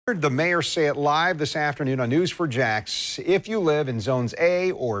The mayor say it live this afternoon on News for Jax. If you live in zones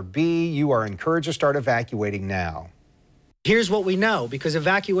A or B, you are encouraged to start evacuating now. Here's what we know, because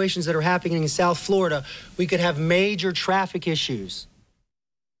evacuations that are happening in South Florida, we could have major traffic issues.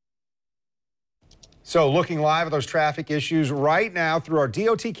 So looking live at those traffic issues right now through our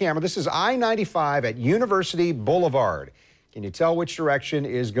DOT camera. This is I-95 at University Boulevard. Can you tell which direction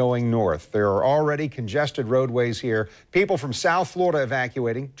is going north? There are already congested roadways here. People from South Florida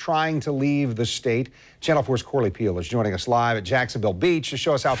evacuating, trying to leave the state. Channel 4's Corley Peel is joining us live at Jacksonville Beach to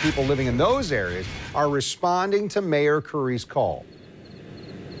show us how people living in those areas are responding to Mayor Curry's call.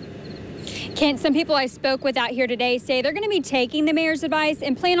 Kent, some people I spoke with out here today say they're going to be taking the mayor's advice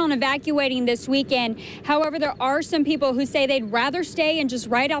and plan on evacuating this weekend. However, there are some people who say they'd rather stay and just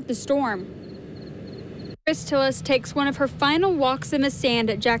ride out the storm. Chris Tillis takes one of her final walks in the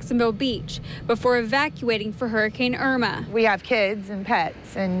sand at Jacksonville Beach before evacuating for Hurricane Irma. We have kids and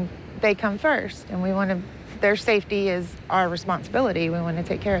pets, and they come first, and we want to, their safety is our responsibility. We want to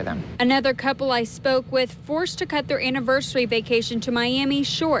take care of them. Another couple I spoke with forced to cut their anniversary vacation to Miami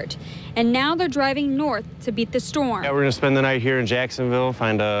short, and now they're driving north to beat the storm. Yeah, we're going to spend the night here in Jacksonville,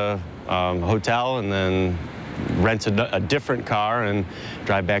 find a hotel, and then rent a different car and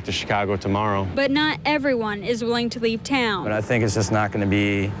drive back to Chicago tomorrow. But not everyone is willing to leave town. But I think it's just not going to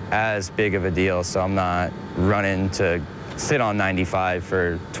be as big of a deal, so I'm not running to sit on 95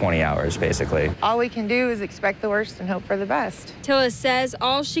 for 20 hours, basically. All we can do is expect the worst and hope for the best. Tillis says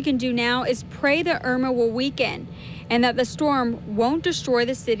all she can do now is pray that Irma will weaken and that the storm won't destroy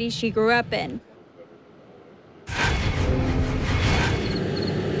the city she grew up in.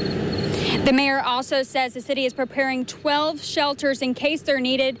 The mayor also says the city is preparing 12 shelters in case they're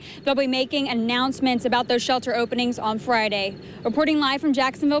needed. They'll be making announcements about those shelter openings on Friday. Reporting live from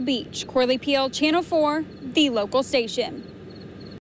Jacksonville Beach, Corley Peel, Channel 4, the local station.